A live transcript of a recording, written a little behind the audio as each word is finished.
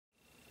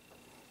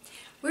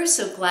We're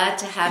so glad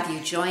to have you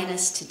join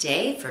us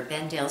today for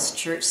Bendale's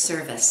church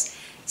service.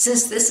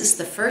 Since this is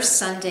the first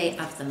Sunday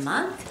of the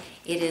month,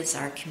 it is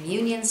our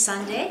Communion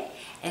Sunday,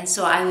 and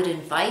so I would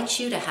invite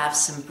you to have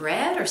some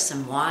bread or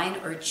some wine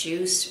or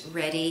juice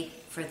ready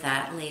for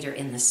that later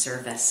in the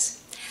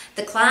service.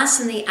 The class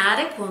in the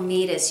attic will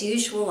meet as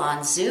usual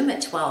on Zoom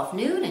at 12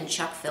 noon, and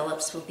Chuck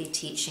Phillips will be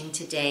teaching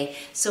today.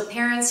 So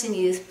parents and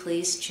youth,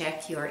 please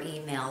check your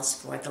emails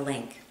for the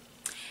link.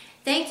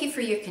 Thank you for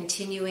your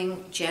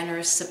continuing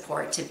generous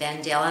support to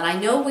Bendale. And I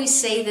know we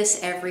say this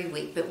every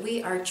week, but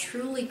we are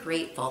truly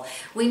grateful.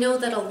 We know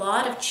that a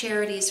lot of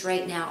charities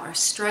right now are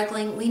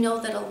struggling. We know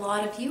that a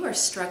lot of you are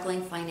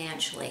struggling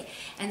financially.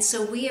 And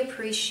so we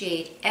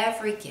appreciate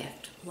every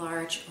gift,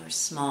 large or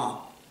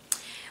small.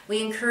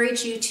 We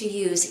encourage you to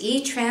use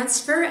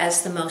e-transfer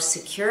as the most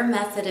secure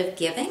method of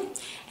giving,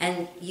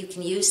 and you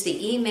can use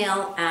the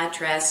email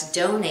address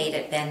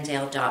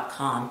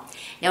donate@bendale.com.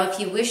 Now, if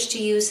you wish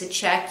to use a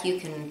check, you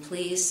can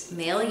please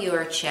mail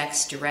your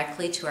checks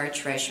directly to our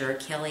treasurer,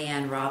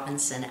 Kellyanne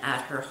Robinson,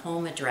 at her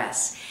home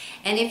address.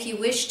 And if you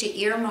wish to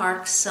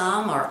earmark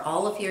some or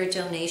all of your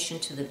donation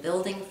to the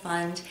building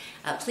fund,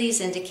 please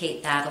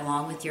indicate that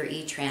along with your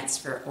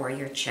e-transfer or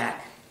your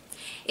check.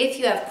 If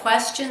you have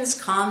questions,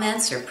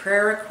 comments, or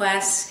prayer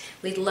requests,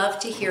 we'd love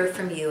to hear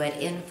from you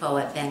at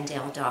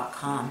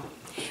info@bendale.com.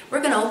 We're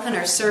going to open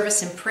our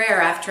service in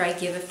prayer after I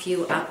give a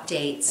few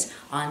updates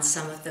on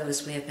some of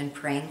those we have been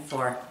praying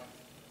for.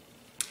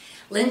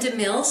 Linda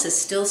Mills is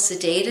still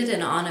sedated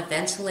and on a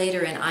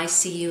ventilator in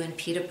ICU in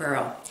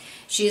Peterborough.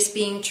 She is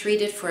being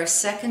treated for a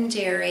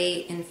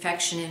secondary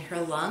infection in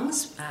her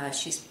lungs.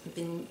 She's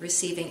been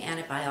receiving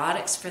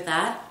antibiotics for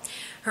that.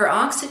 Her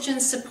oxygen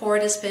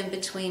support has been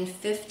between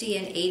 50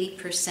 and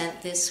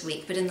 80% this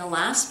week, but in the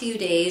last few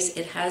days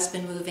it has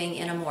been moving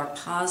in a more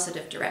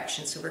positive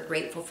direction, so we're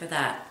grateful for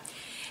that.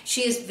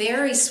 She is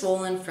very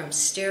swollen from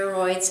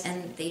steroids,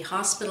 and the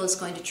hospital is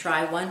going to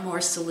try one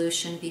more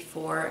solution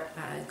before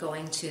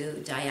going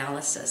to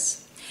dialysis.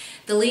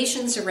 The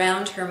lesions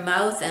around her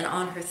mouth and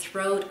on her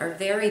throat are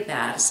very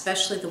bad,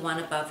 especially the one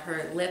above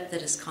her lip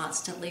that is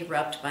constantly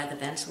rubbed by the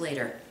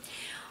ventilator.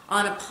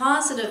 On a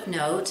positive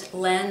note,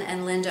 Len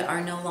and Linda are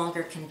no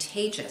longer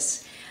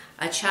contagious.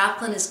 A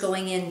chaplain is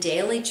going in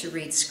daily to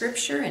read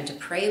scripture and to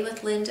pray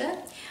with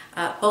Linda.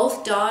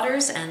 Both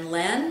daughters and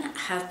Len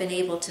have been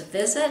able to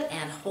visit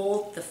and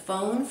hold the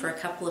phone for a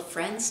couple of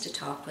friends to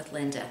talk with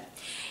Linda.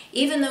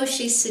 Even though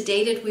she's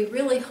sedated, we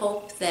really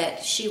hope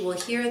that she will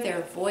hear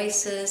their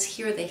voices,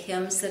 hear the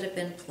hymns that have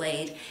been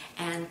played,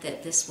 and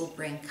that this will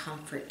bring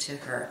comfort to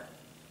her.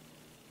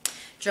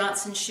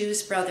 Johnson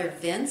Shu's brother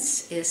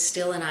Vince is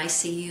still in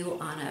ICU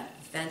on a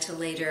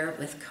ventilator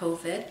with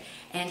COVID,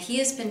 and he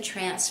has been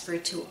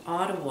transferred to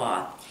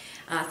Ottawa.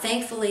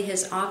 Thankfully,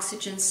 his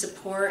oxygen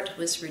support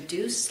was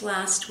reduced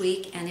last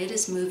week, and it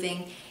is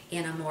moving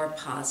in a more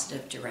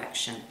positive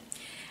direction.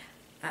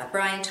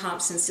 Brian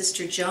Thompson's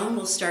sister Joan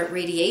will start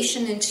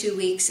radiation in 2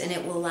 weeks, and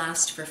it will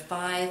last for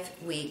 5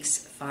 weeks,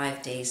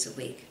 5 days a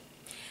week.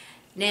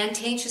 Nan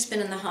Tainch has been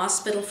in the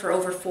hospital for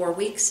over 4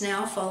 weeks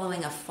now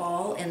following a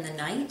fall in the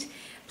night.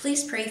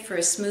 Please pray for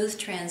a smooth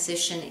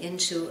transition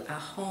into a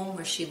home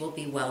where she will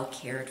be well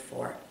cared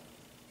for.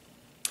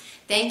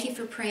 Thank you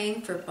for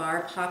praying for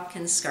Barb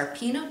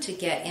Hopkins-Scarpino to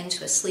get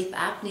into a sleep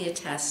apnea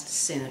test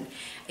soon.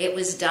 It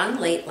was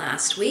done late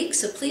last week,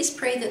 so please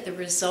pray that the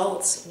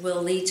results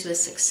will lead to a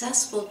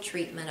successful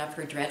treatment of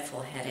her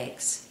dreadful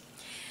headaches.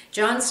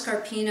 John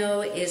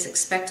Scarpino is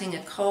expecting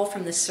a call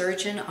from the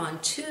surgeon on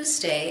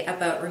Tuesday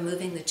about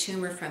removing the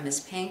tumor from his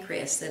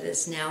pancreas that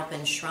has now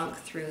been shrunk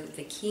through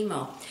the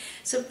chemo.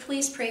 So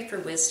please pray for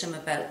wisdom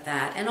about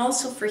that, and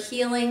also for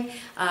healing,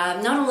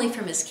 not only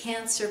from his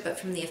cancer, but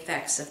from the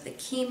effects of the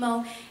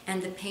chemo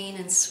and the pain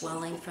and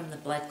swelling from the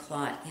blood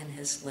clot in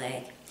his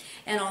leg.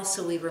 And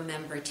also we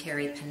remember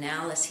Terry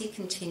Pennell as he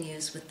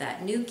continues with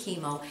that new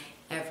chemo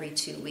every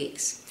 2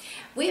 weeks.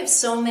 We have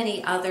so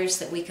many others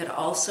that we could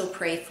also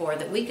pray for,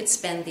 that we could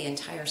spend the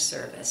entire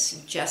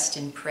service just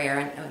in prayer,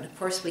 and of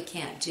course we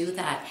can't do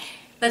that.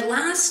 But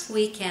last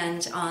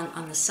weekend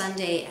on the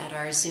Sunday at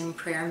our Zoom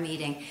prayer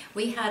meeting,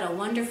 we had a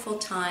wonderful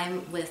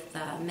time with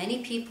many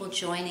people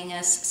joining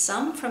us,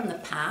 some from the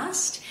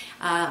past,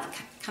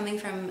 coming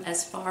from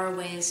as far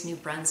away as New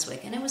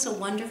Brunswick. And it was a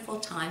wonderful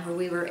time where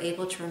we were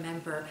able to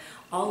remember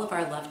all of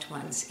our loved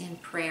ones in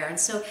prayer. And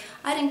so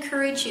I'd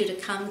encourage you to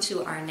come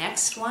to our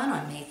next one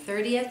on May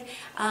 30th,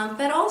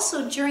 but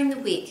also during the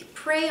week,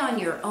 pray on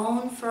your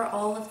own for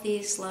all of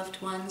these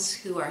loved ones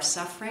who are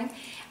suffering,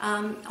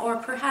 or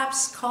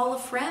perhaps call a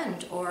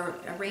friend or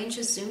arrange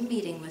a Zoom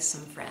meeting with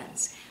some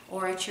friends,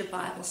 or at your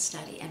Bible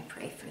study, and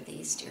pray for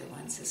these dear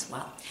ones as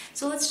well.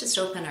 So let's just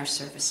open our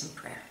service in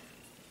prayer.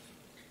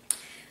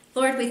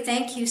 Lord, we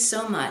thank you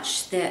so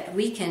much that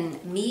we can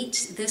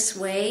meet this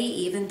way,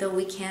 even though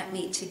we can't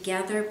meet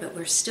together, but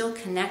we're still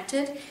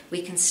connected.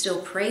 We can still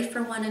pray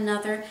for one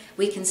another.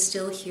 We can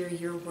still hear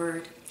your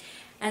word.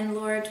 And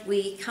Lord,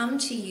 we come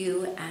to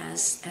you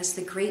as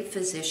the great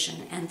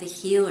physician and the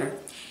healer.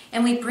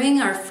 And we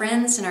bring our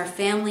friends and our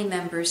family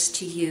members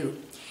to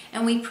you.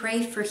 and we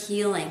pray for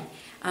healing.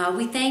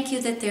 We thank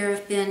you that there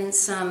have been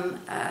some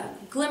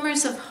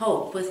glimmers of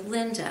hope with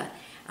Linda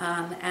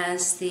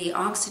as the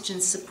oxygen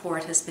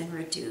support has been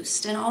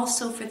reduced, and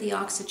also for the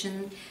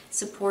oxygen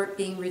support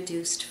being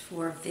reduced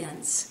for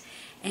Vince.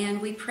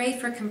 And we pray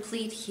for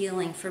complete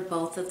healing for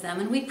both of them.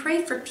 And we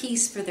pray for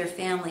peace for their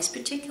families,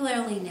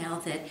 particularly now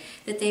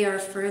that they are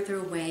further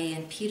away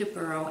in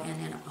Peterborough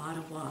and in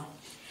Ottawa.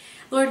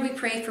 Lord, we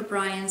pray for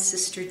Brian's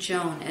sister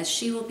Joan as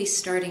she will be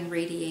starting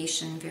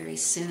radiation very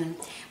soon.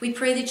 We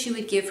pray that you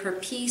would give her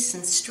peace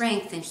and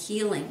strength and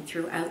healing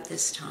throughout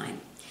this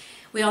time.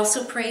 We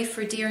also pray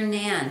for dear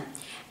Nan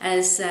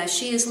as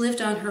she has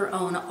lived on her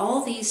own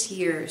all these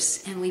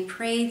years, and we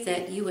pray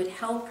that you would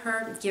help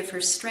her, give her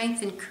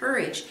strength and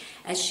courage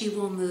as she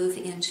will move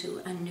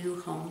into a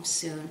new home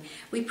soon.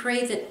 We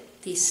pray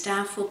that the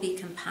staff will be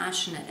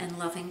compassionate and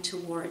loving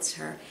towards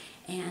her,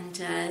 and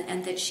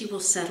that she will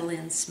settle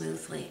in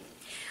smoothly.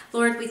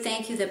 Lord, we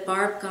thank you that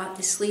Barb got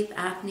the sleep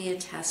apnea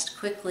test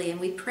quickly, and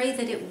we pray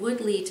that it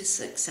would lead to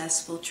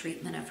successful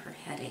treatment of her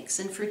headaches.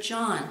 And for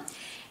John,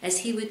 as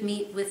he would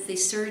meet with the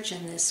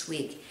surgeon this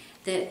week,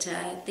 that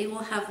they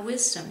will have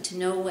wisdom to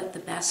know what the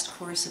best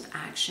course of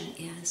action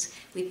is.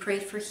 We pray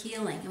for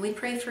healing, and we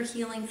pray for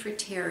healing for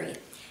Terry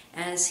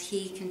as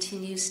he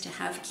continues to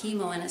have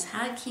chemo and has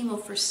had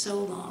chemo for so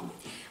long.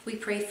 We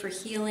pray for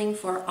healing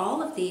for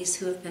all of these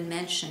who have been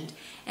mentioned,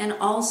 and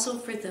also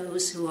for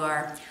those who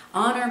are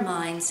on our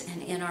minds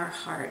and in our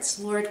hearts.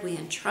 Lord, we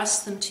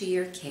entrust them to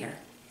your care.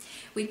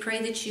 We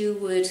pray that you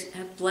would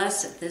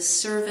bless this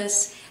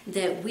service,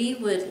 that we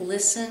would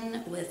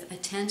listen with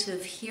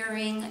attentive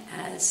hearing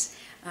as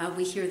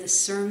we hear the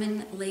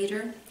sermon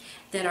later,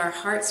 that our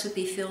hearts would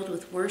be filled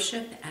with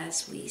worship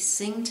as we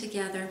sing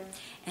together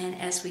and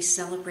as we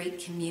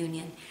celebrate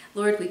communion.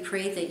 Lord, we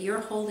pray that your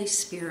Holy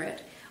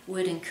Spirit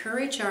would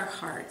encourage our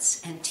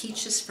hearts and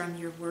teach us from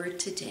your word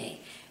today.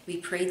 We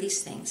pray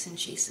these things in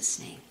Jesus'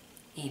 name.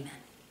 Amen.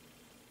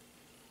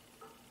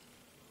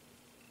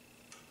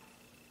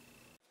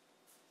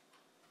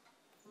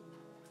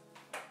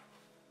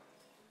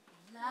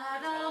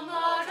 Let a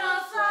mortal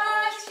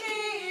flesh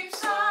keep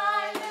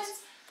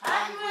silence,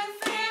 and with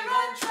fear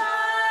and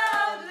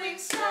trembling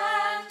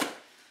stand.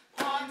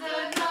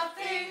 Ponder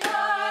nothing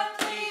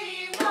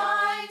earthly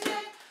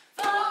minded,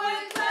 for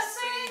with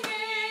blessing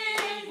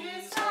in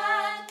his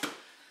hand,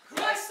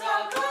 Christ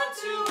our God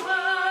to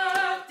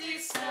earth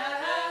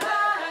descended.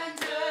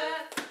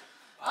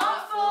 Our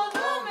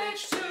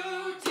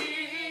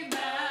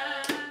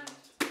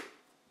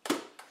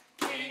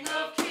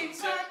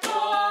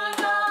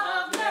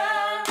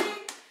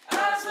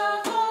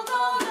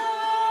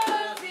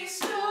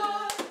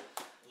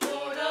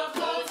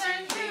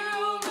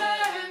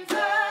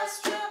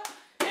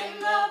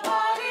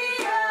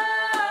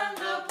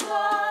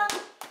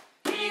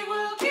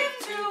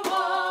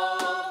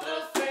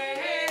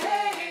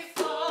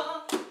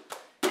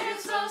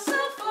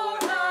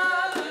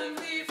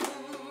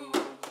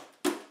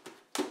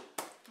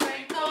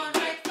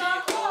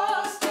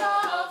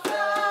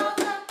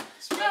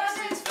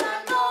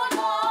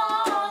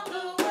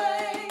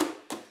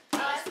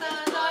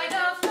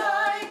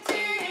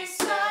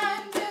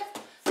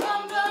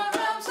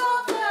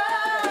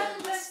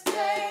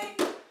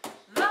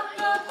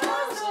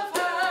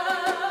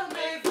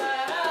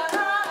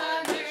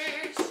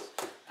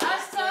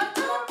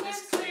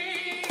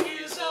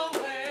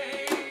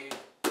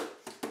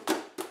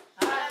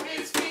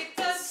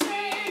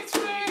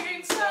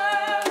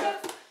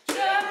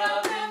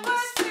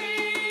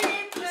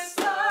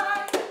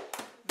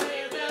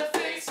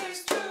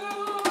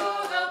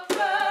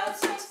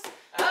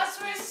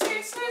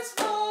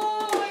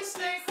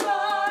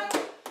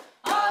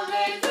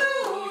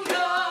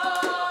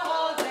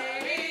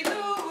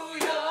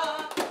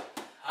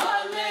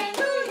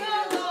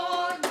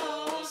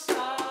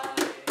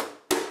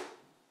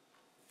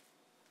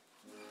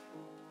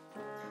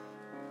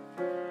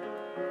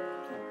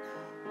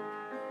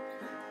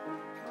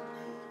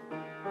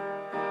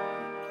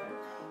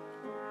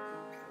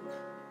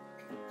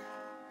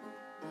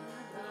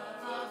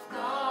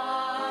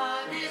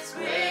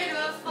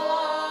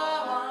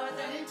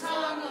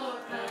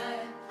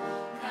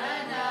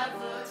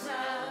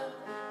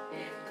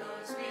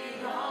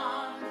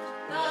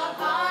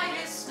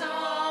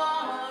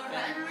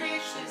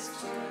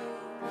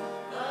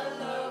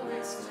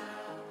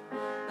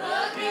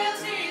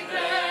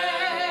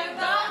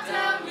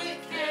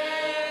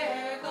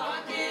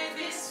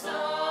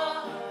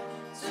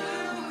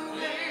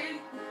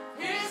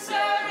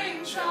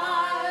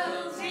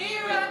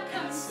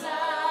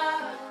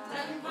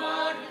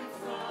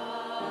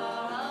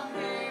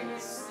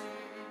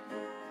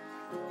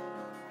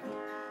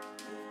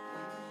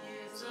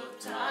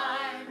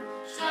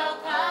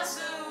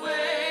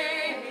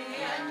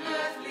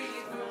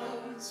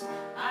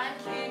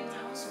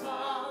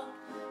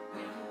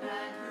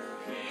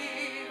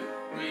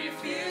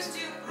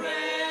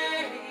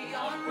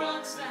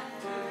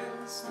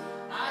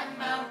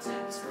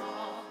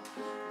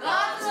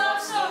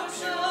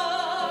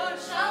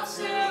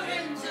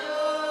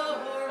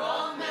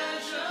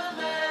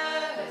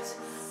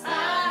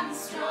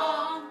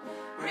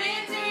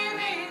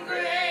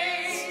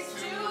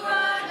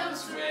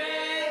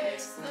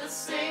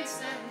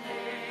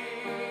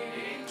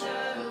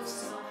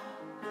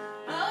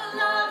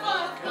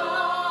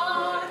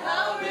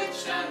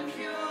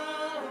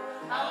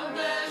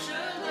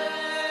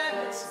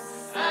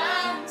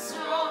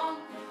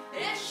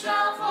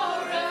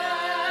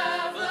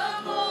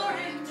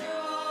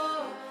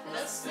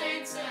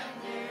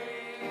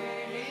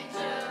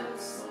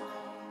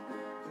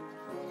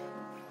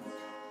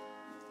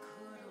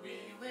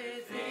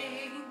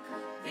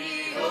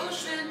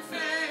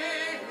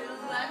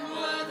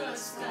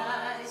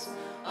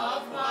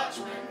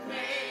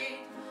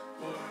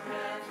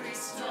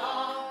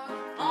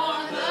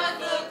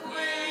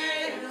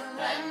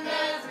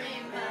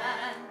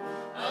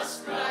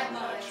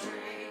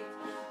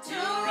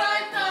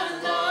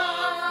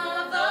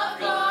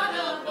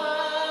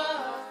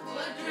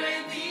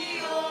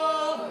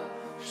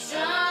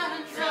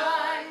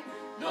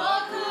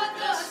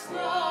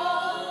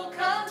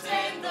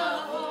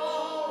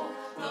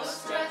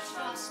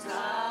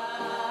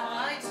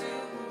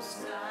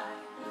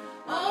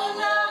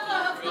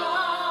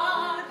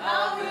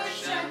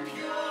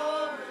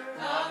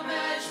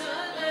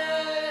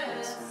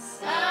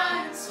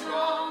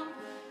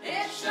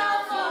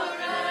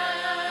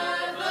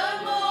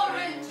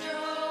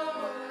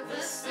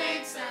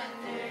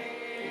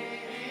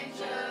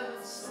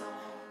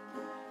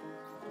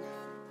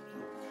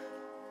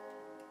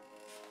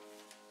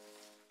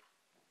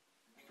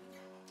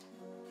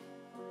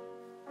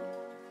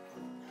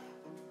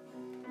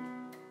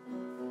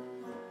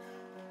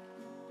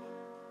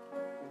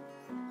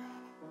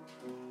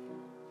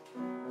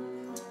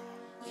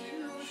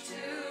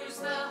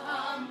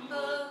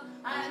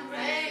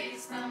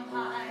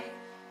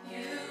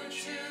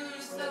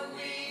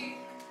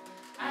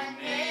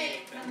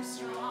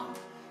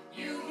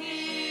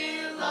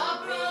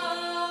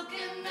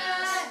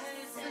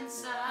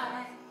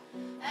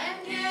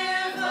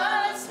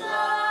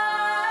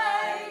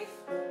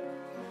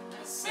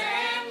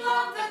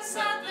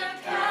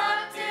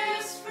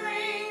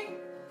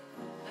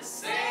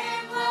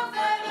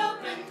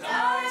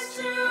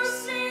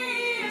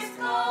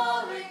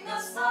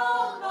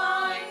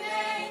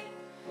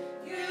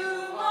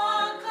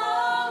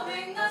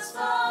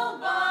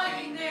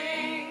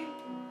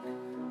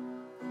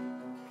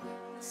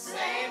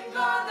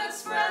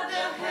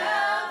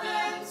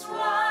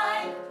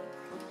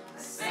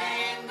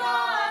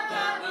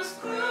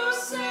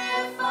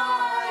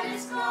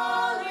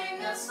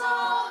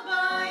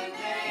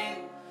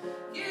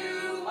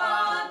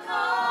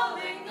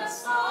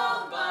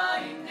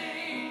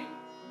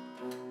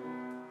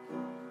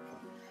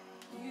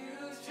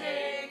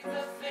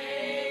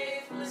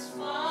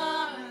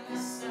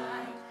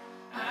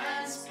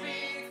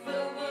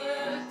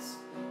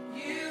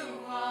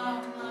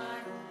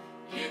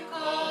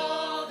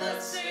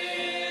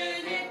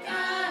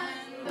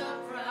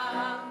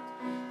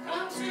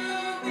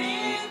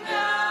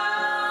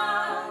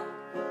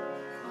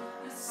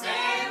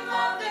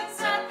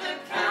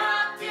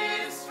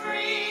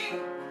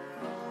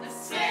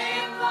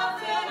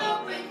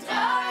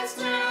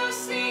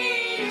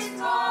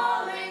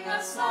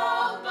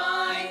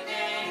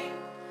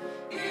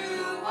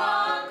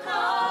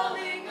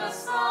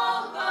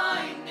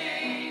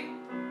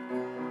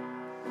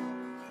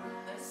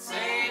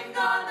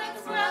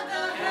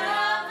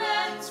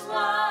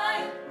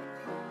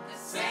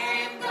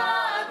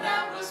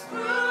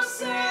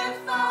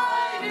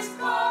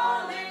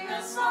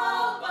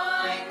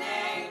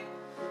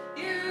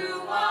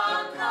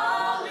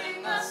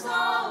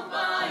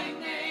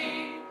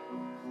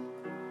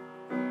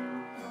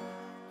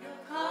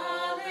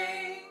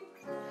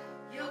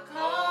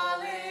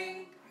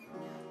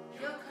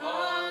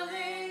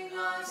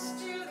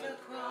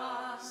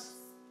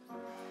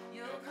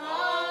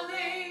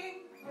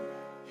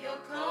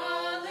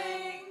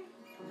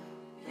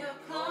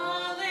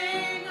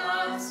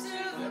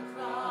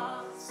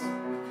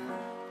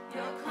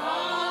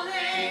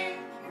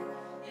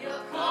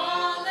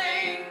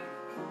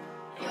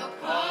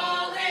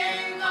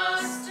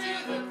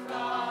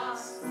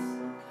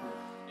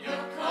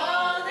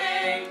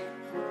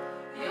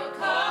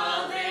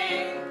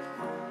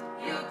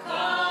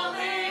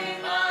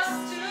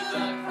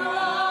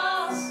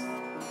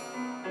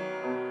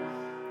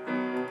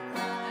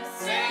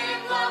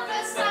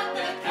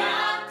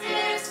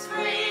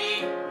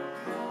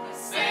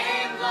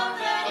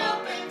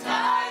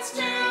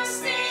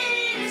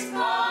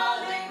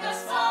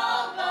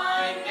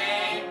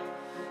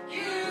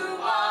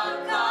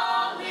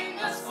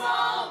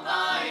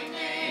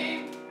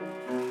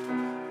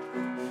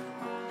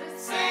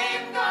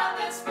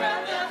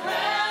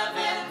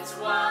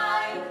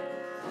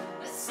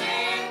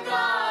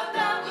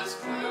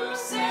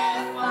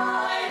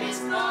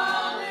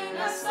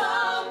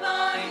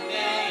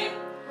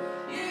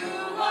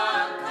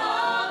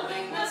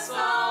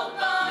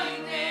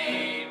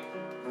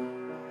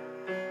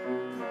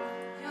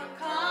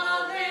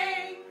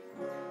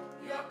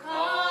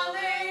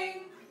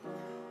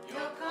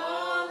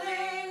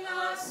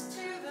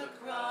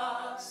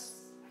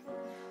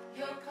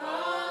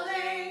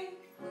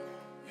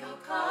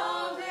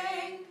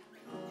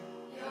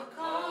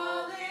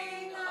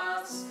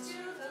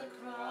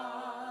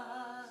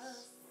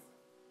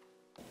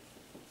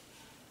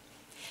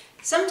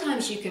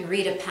Sometimes you can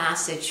read a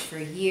passage for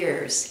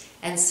years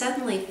and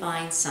suddenly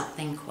find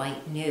something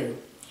quite new.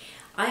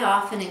 I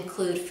often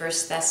include 1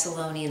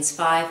 Thessalonians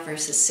 5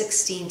 verses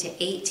 16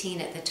 to 18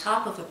 at the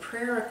top of a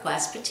prayer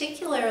request,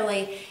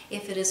 particularly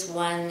if it is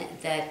one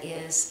that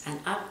is an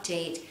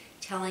update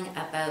telling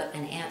about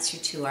an answer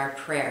to our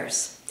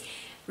prayers.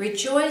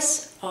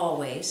 Rejoice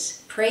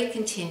always, pray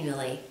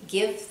continually,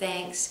 give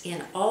thanks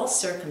in all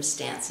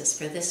circumstances,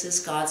 for this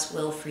is God's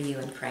will for you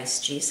in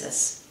Christ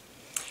Jesus.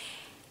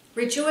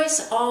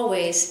 Rejoice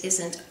always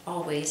isn't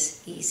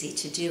always easy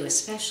to do,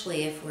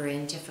 especially if we're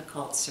in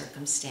difficult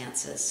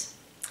circumstances.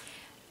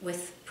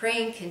 With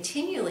praying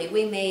continually,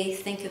 we may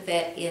think of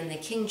it in the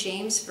King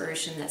James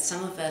Version that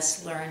some of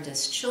us learned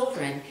as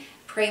children,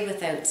 pray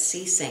without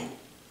ceasing.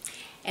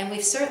 And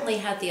we've certainly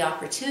had the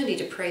opportunity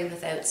to pray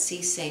without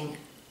ceasing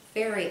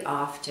very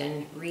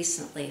often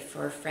recently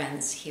for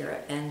friends here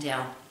at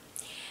Bendale.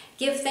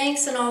 Give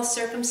thanks in all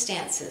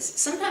circumstances.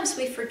 Sometimes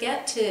we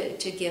forget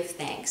to give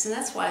thanks, and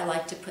that's why I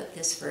like to put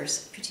this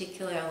verse,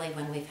 particularly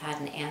when we've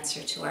had an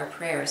answer to our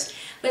prayers.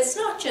 But it's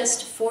not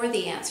just for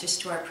the answers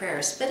to our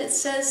prayers, but it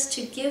says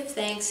to give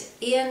thanks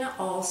in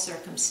all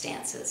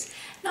circumstances.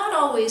 Not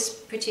always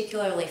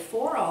particularly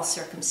for all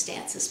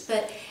circumstances,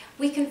 but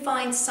we can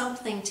find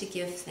something to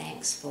give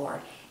thanks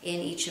for in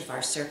each of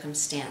our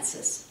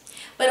circumstances.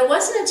 But it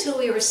wasn't until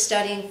we were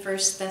studying 1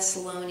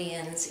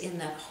 Thessalonians in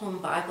the home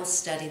Bible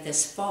study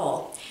this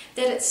fall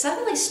that it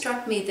suddenly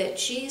struck me that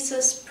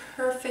Jesus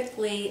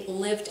perfectly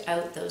lived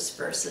out those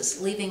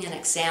verses, leaving an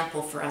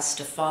example for us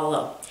to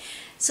follow.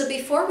 So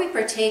before we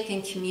partake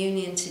in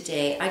communion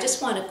today, I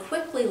just want to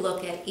quickly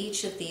look at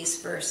each of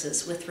these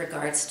verses with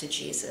regards to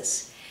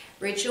Jesus.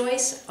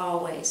 Rejoice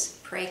always,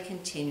 pray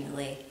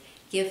continually,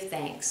 give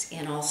thanks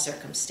in all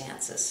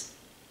circumstances.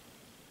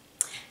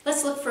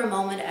 Let's look for a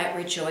moment at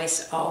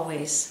rejoice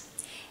always.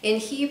 In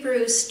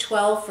Hebrews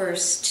 12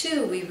 verse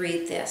 2 we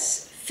read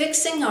this,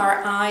 fixing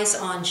our eyes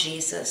on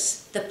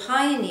Jesus, the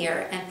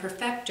pioneer and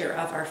perfecter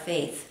of our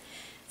faith.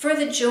 For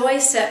the joy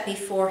set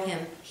before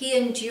him, he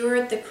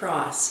endured the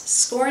cross,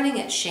 scorning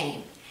its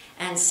shame,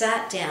 and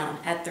sat down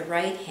at the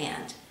right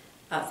hand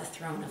of the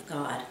throne of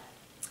God.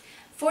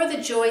 For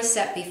the joy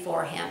set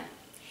before him.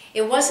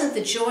 It wasn't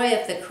the joy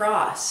of the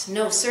cross.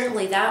 No,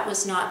 certainly that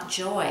was not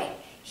joy.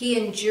 He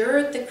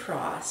endured the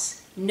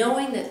cross,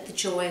 knowing that the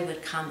joy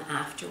would come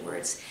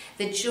afterwards,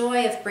 the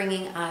joy of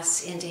bringing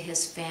us into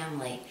his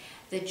family,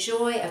 the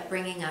joy of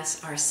bringing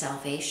us our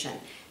salvation,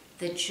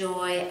 the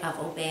joy of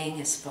obeying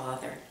his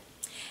Father.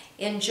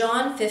 In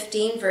John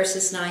 15,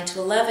 verses 9 to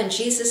 11,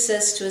 Jesus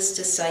says to his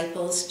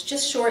disciples,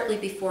 just shortly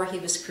before he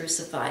was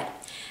crucified,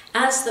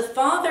 "As the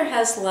Father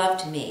has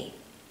loved me,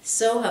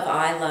 so have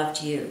I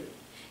loved you.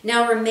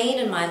 Now remain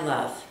in my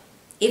love.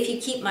 If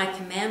you keep my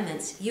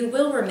commandments, you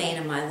will remain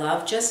in my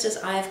love, just as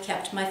I have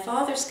kept my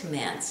Father's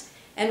commands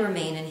and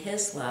remain in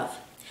his love.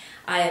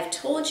 I have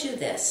told you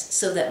this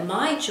so that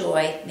my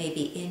joy may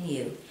be in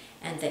you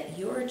and that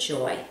your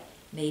joy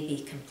may be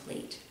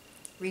complete."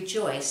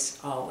 Rejoice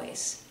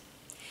always.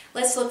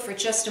 Let's look for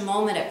just a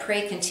moment at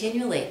pray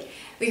continually.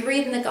 We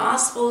read in the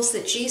Gospels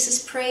that Jesus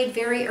prayed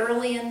very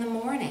early in the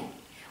morning.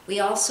 We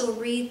also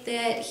read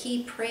that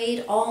he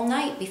prayed all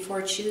night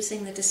before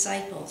choosing the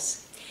disciples.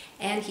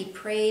 And he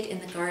prayed in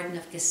the Garden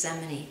of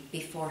Gethsemane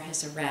before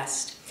his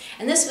arrest.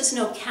 And this was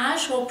no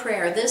casual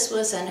prayer. This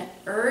was an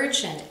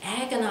urgent,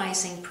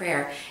 agonizing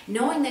prayer,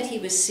 knowing that he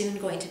was soon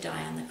going to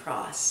die on the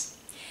cross.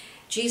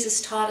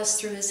 Jesus taught us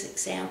through his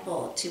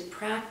example to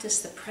practice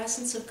the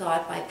presence of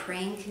God by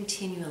praying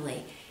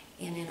continually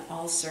and in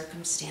all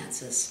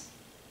circumstances.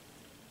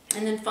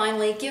 And then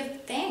finally,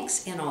 give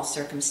thanks in all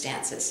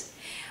circumstances.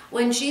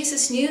 When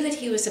Jesus knew that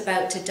he was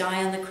about to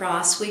die on the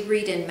cross, we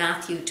read in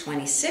Matthew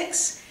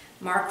 26,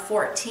 Mark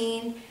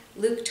 14,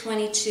 Luke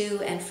 22,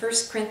 and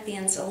 1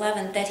 Corinthians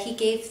 11 that he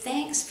gave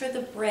thanks for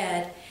the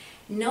bread,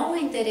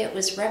 knowing that it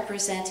was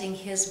representing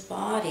his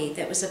body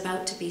that was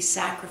about to be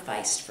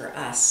sacrificed for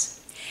us.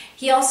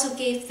 He also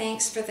gave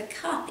thanks for the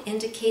cup,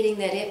 indicating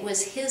that it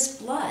was his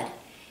blood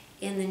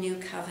in the new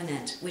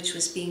covenant, which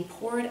was being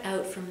poured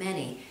out for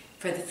many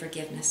for the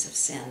forgiveness of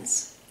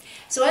sins.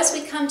 So as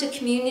we come to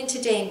communion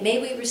today, may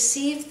we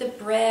receive the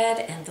bread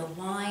and the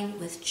wine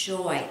with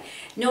joy,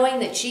 knowing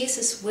that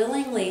Jesus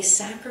willingly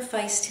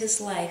sacrificed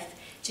his life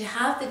to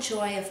have the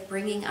joy of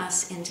bringing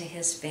us into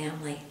his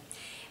family.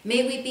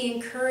 May we be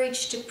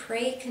encouraged to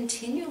pray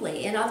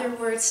continually, in other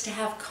words, to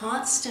have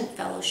constant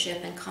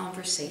fellowship and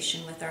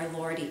conversation with our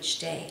Lord each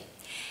day.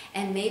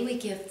 And may we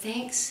give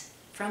thanks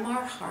from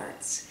our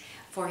hearts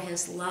for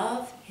his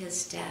love,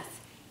 his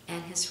death,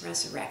 and his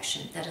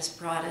resurrection that has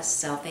brought us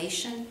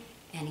salvation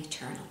and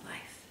eternal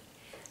life.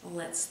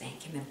 Let's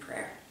thank him in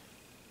prayer.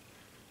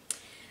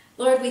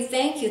 Lord, we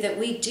thank you that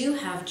we do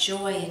have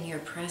joy in your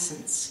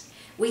presence.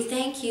 We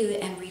thank you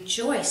and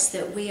rejoice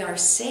that we are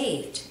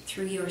saved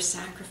through your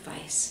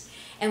sacrifice.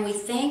 And we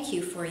thank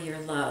you for your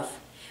love.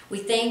 We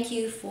thank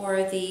you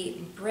for the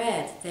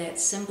bread that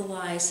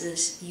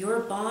symbolizes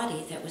your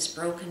body that was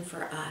broken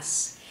for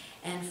us,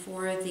 and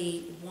for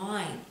the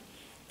wine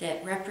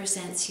that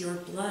represents your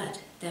blood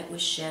that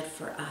was shed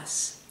for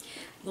us.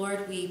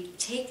 Lord, we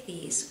take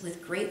these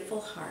with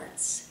grateful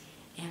hearts,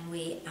 and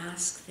we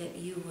ask that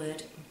you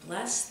would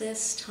bless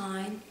this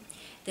time,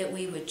 that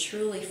we would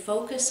truly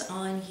focus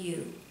on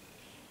you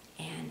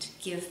and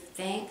give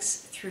thanks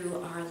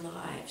through our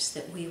lives,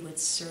 that we would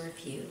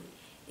serve you.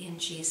 In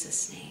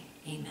Jesus' name,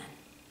 amen.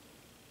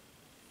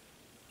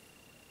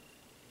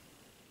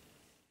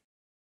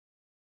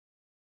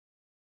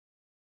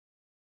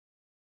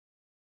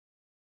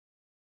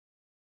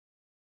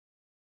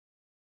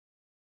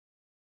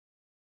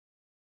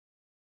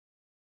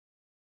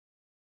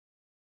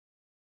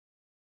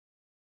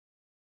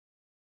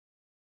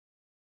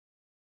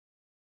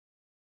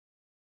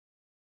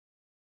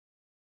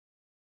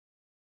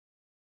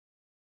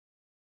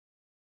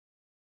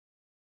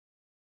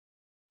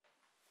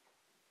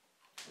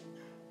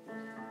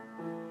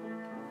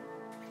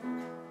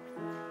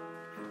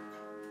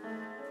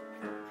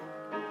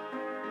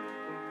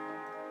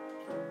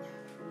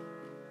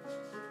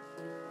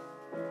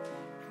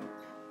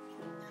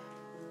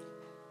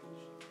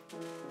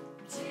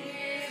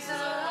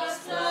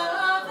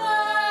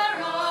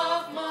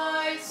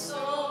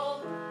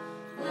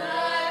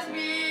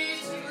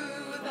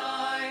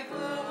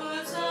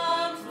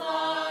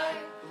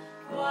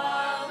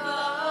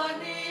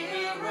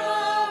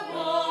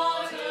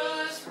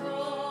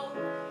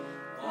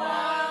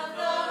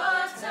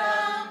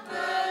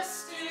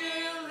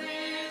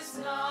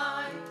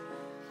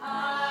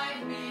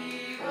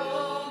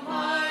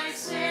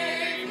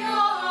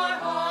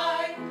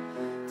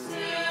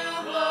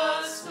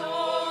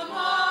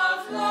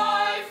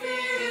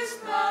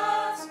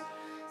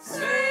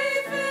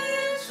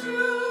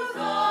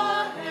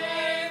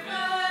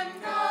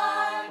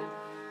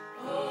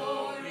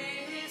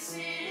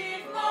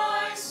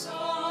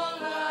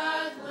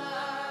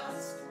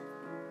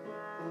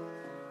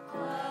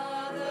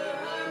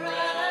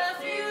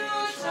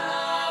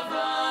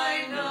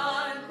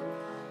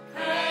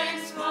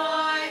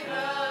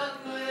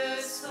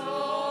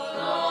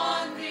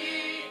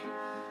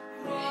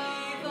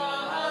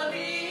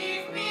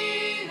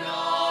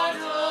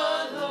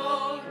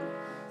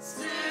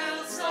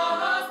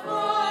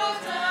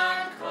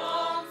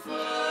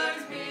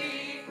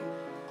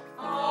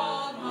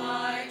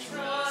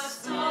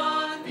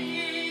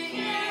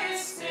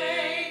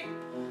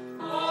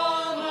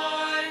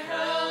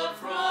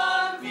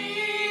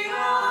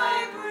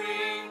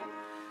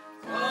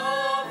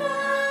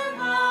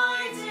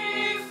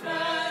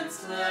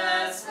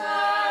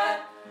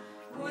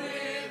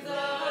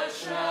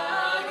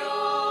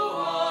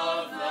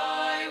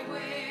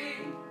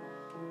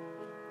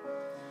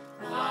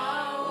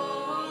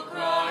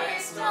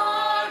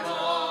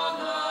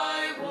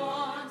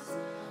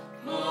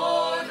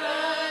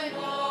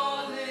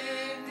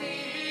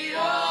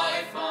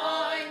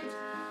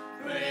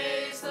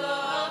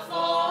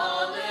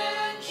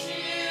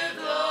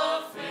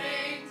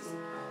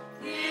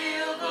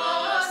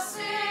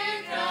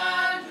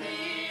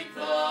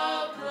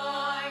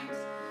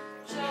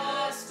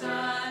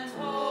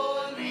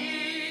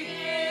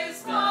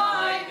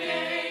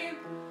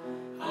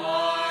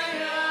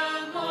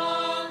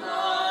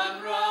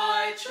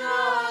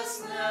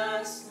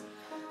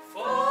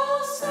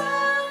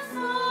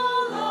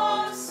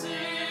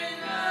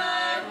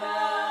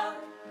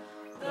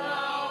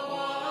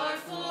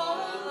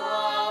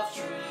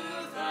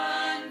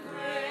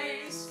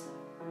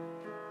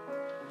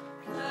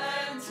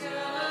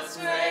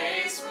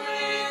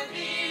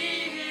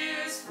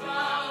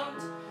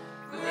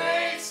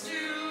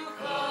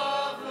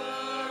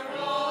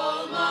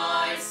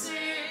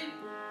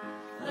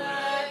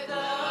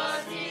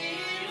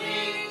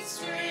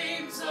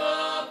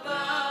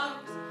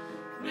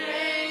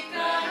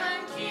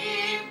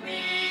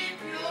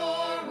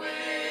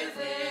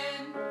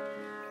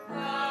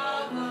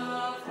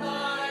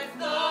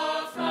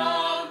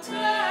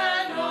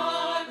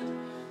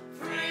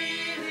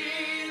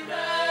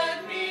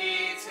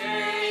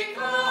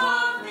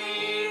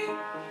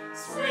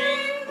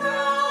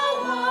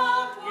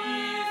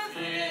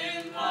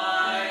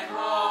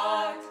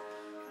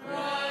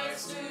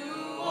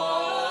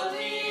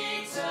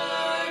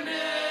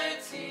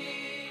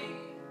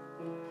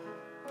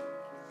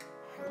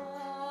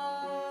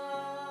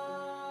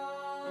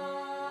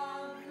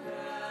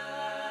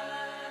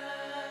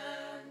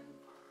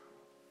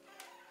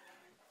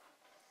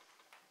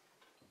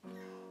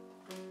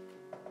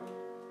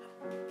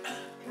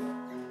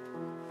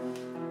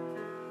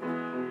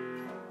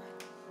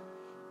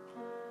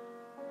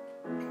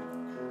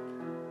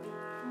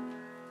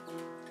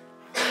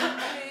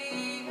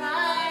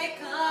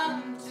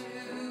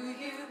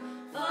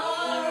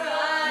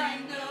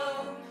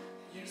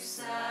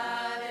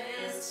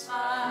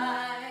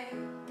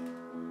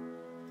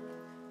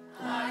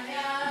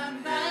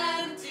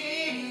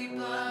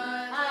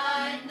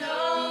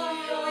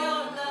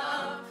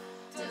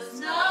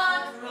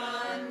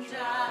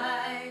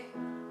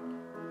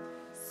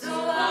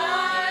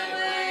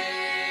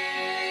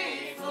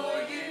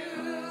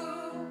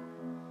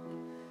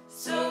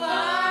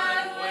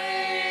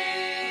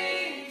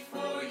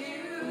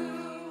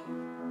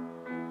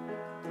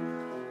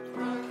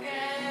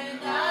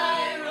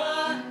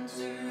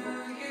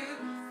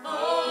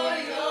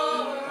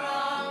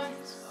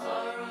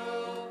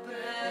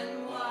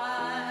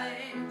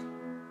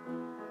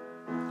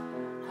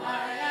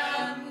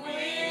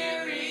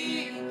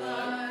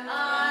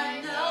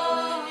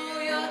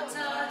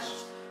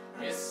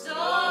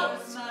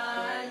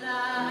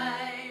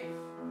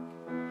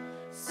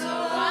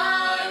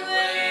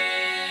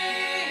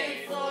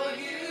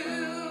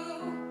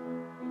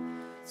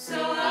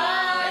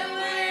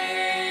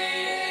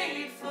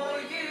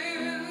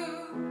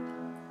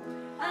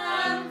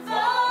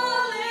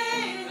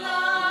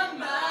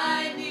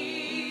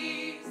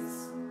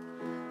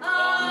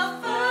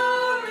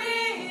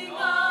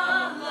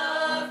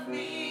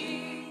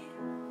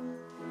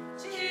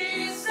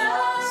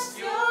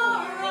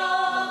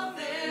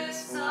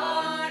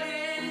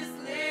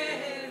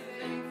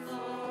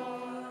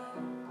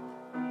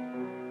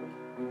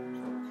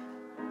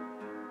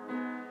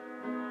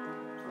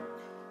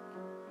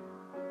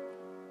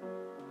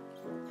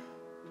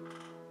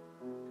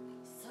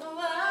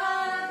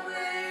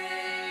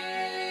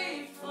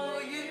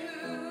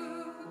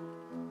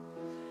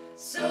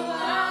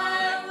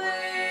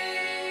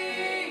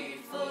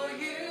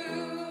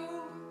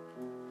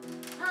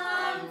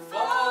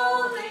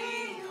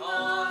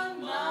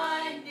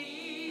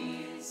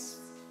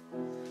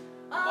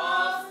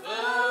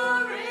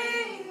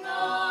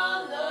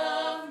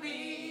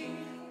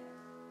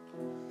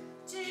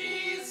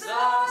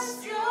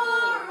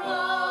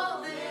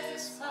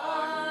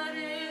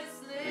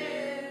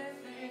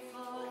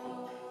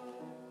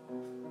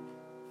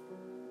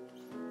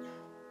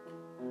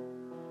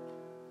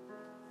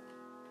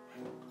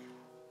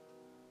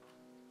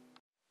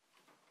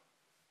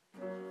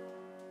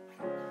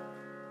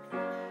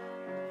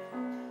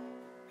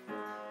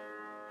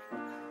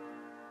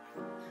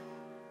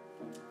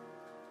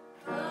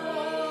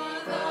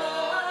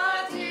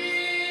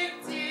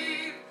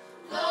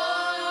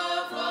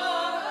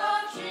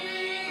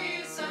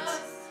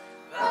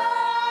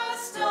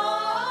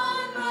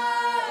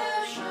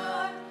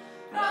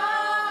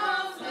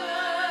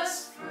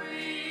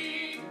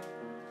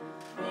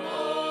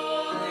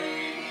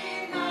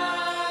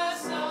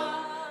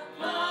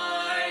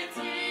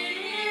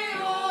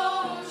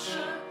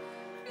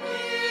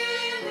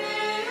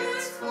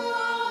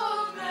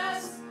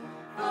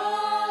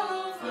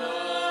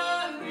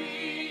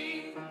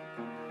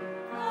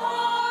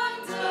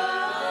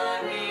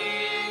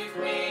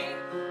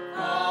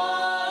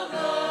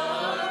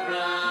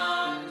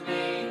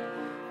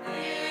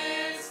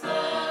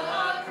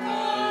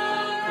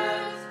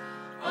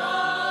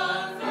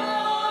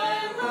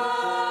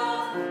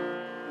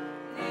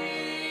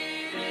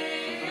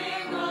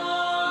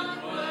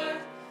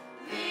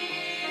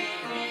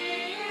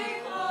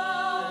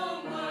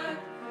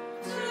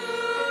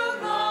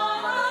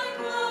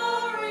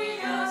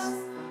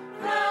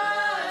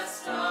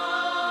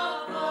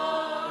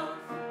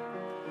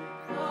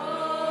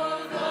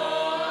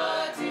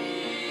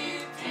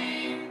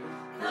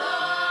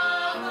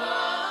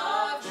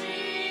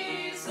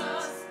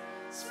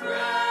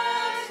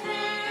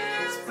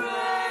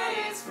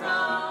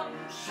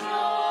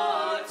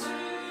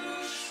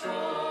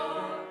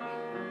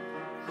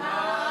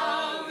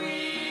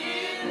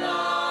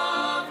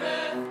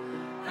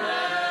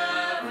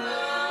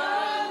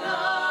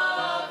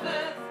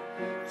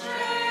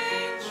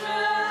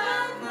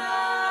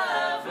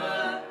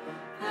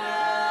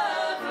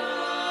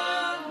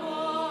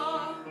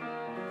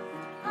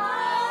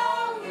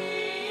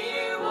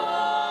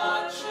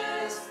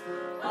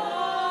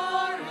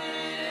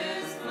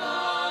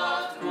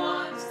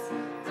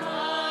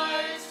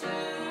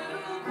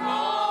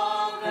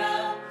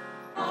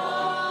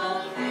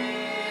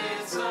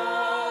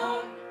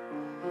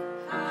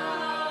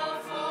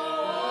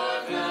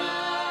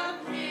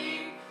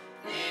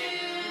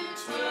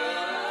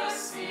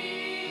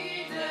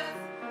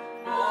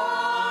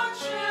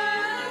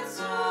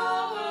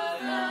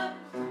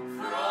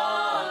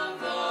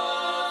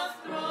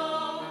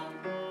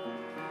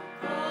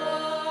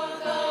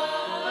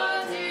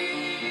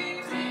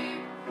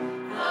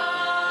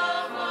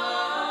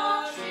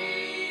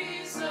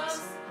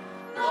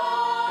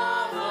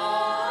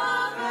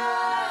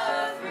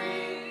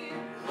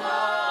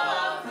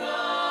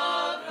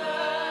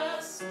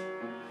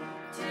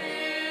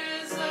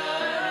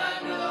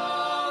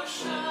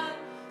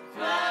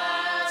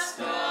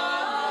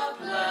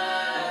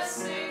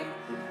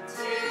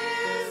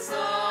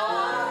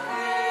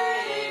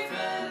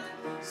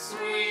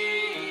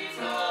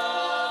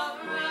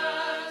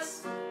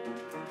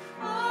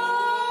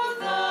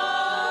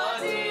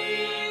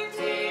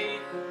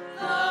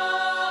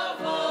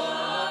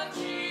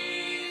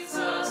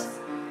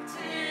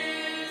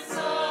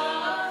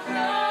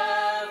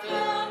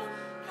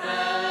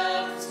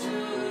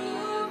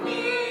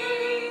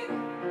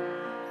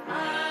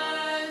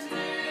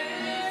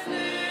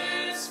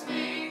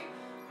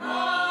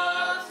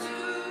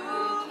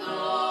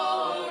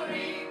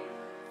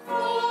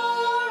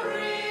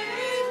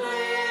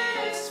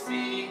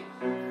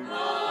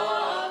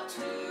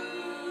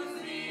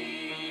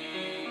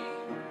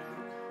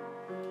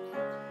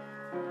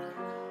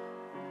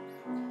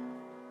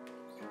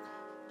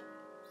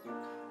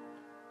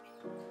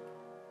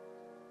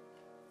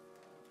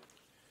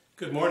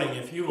 Good morning.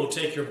 If you will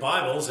take your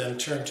Bibles and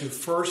turn to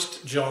 1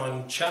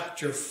 John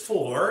chapter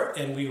 4,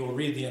 and we will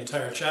read the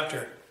entire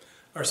chapter.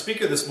 Our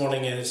speaker this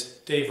morning is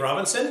Dave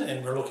Robinson,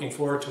 and we're looking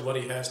forward to what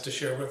he has to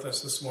share with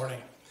us this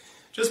morning.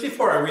 Just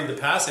before I read the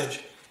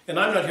passage, and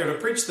I'm not here to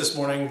preach this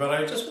morning, but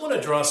I just want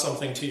to draw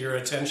something to your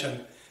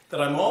attention that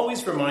I'm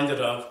always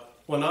reminded of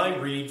when I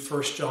read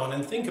 1 John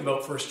and think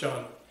about 1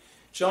 John.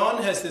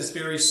 John has this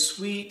very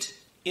sweet,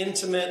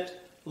 intimate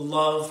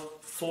love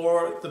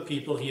for the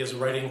people he is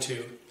writing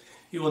to.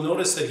 You will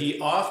notice that he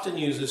often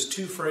uses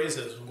two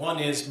phrases. One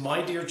is,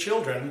 my dear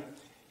children,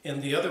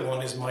 and the other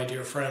one is, my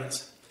dear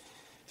friends.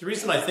 The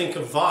reason I think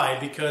of Vi,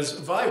 because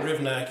Vi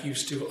Rivnak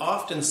used to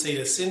often say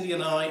to Cindy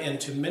and I, and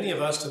to many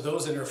of us, to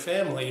those in her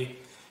family,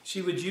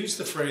 she would use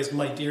the phrase,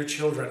 my dear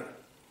children.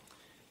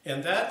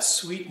 And that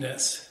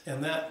sweetness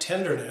and that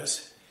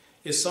tenderness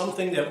is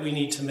something that we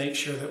need to make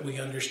sure that we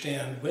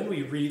understand when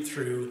we read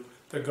through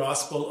the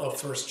Gospel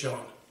of 1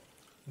 John.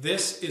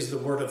 This is the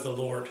word of the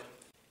Lord.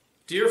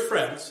 Dear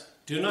friends,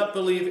 do not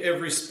believe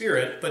every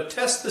spirit, but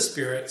test the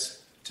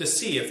spirits to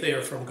see if they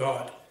are from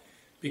God,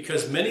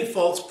 because many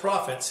false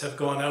prophets have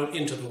gone out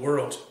into the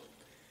world.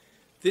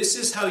 This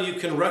is how you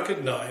can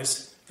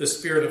recognize the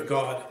Spirit of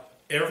God.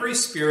 Every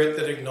spirit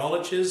that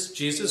acknowledges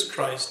Jesus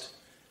Christ,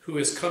 who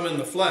is come in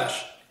the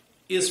flesh,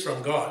 is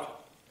from God.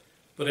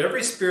 But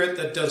every spirit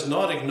that does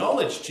not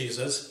acknowledge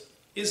Jesus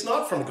is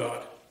not from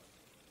God.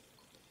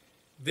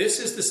 This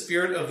is the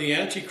spirit of the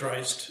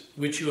Antichrist,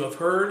 which you have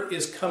heard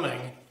is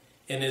coming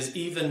and is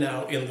even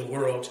now in the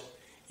world.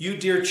 You,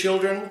 dear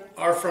children,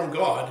 are from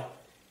God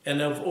and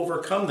have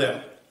overcome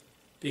them,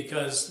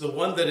 because the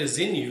one that is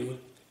in you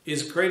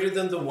is greater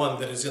than the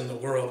one that is in the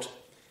world.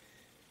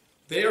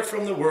 They are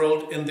from the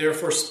world and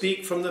therefore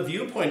speak from the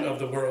viewpoint of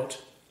the world,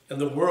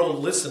 and the world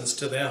listens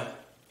to them.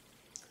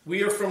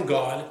 We are from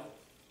God,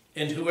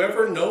 and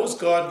whoever knows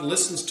God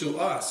listens to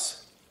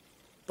us,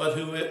 but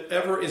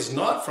whoever is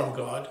not from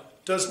God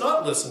does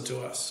not listen to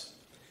us.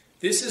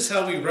 This is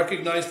how we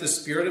recognize the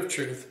spirit of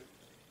truth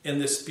and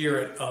the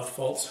spirit of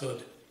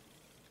falsehood.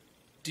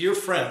 Dear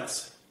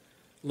friends,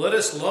 let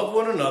us love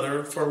one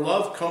another, for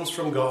love comes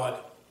from God.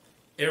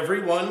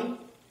 Everyone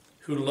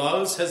who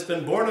loves has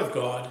been born of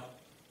God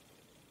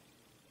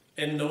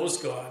and knows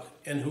God.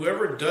 And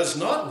whoever does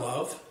not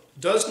love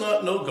does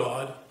not know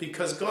God,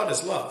 because God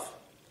is love.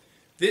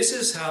 This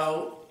is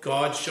how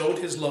God showed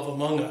his love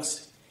among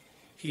us.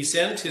 He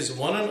sent his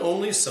one and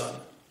only Son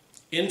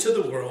into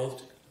the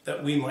world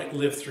that we might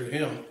live through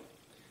him.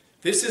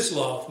 This is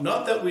love,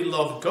 not that we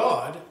love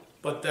God,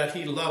 but that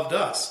he loved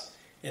us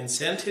and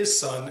sent his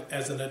Son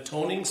as an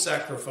atoning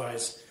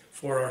sacrifice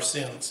for our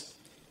sins.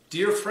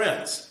 Dear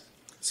friends,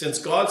 since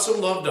God so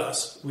loved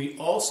us, we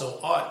also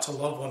ought to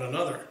love one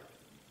another.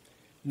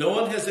 No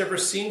one has ever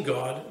seen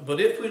God, but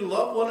if we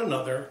love one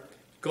another,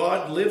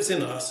 God lives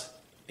in us,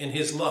 and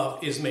his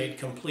love is made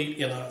complete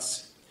in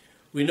us.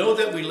 We know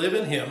that we live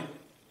in him,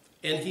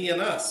 and he in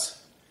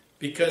us,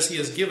 because he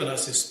has given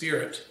us his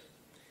Spirit.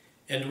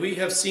 And we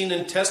have seen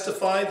and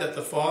testified that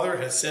the Father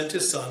has sent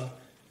his Son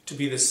to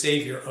be the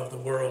Savior of the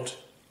world.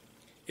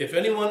 If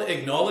anyone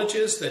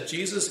acknowledges that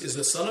Jesus is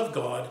the Son of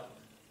God,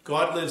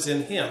 God lives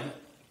in him,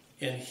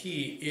 and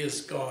he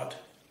is God.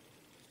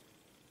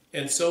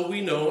 And so we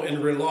know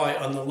and rely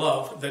on the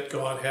love that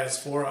God has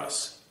for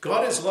us.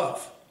 God is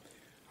love.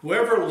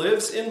 Whoever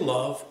lives in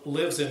love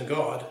lives in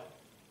God,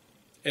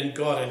 and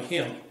God in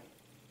him.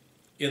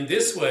 In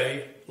this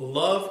way,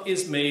 love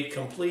is made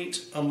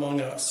complete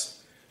among us,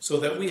 so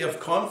that we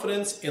have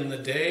confidence in the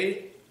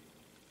day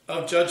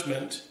of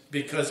judgment,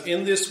 because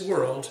in this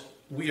world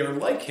we are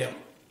like him.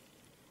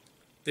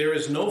 There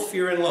is no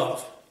fear in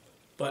love,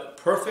 but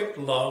perfect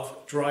love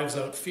drives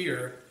out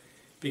fear,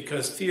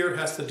 because fear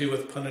has to do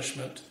with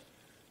punishment.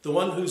 The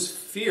one who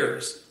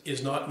fears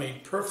is not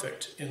made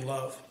perfect in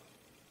love.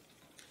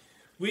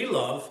 We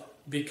love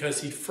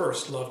because he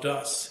first loved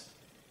us.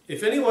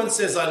 If anyone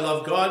says, I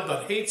love God,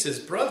 but hates his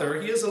brother,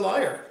 he is a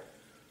liar.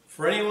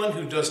 For anyone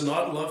who does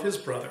not love his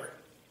brother,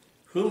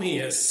 whom he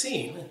has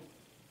seen,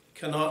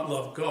 cannot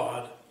love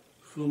God,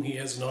 whom he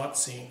has not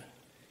seen.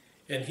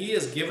 And he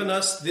has given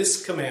us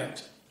this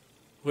command: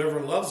 whoever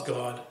loves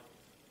God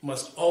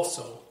must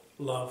also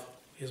love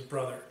his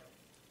brother.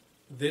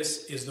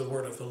 This is the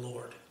word of the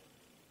Lord.